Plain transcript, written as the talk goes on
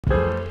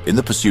In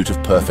the pursuit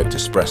of perfect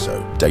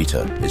espresso,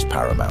 data is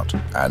paramount,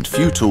 and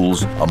few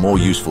tools are more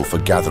useful for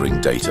gathering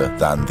data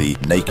than the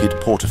naked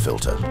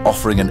portafilter,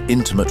 offering an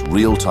intimate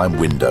real-time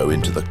window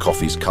into the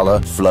coffee's color,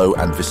 flow,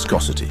 and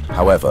viscosity.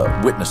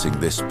 However, witnessing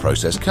this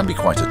process can be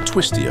quite a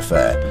twisty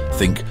affair.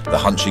 Think the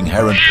hunching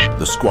heron,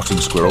 the squatting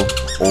squirrel,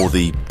 or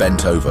the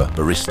bent-over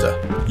barista.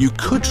 You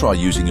could try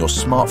using your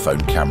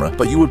smartphone camera,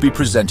 but you would be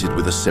presented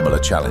with a similar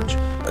challenge.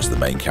 As the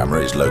main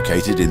camera is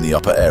located in the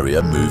upper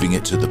area, moving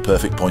it to the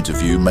perfect point of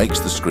view makes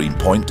the screen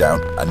point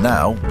down, and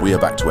now we are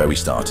back to where we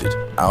started.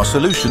 Our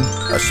solution,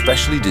 a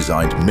specially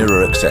designed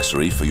mirror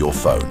accessory for your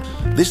phone.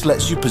 This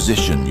lets you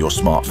position your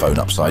smartphone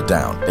upside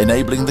down,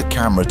 enabling the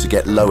camera to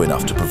get low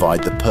enough to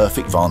provide the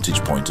perfect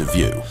vantage point of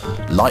view.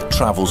 Light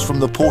travels from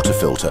the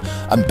portafilter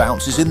and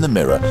bounces in the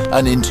mirror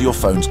and into your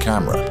phone's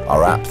camera.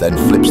 Our app then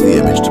flips the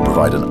image to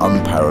provide an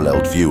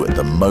unparalleled view at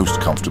the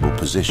most comfortable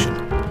position.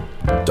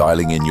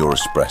 Dialing in your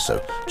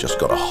espresso just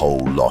got a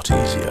whole lot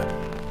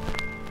easier.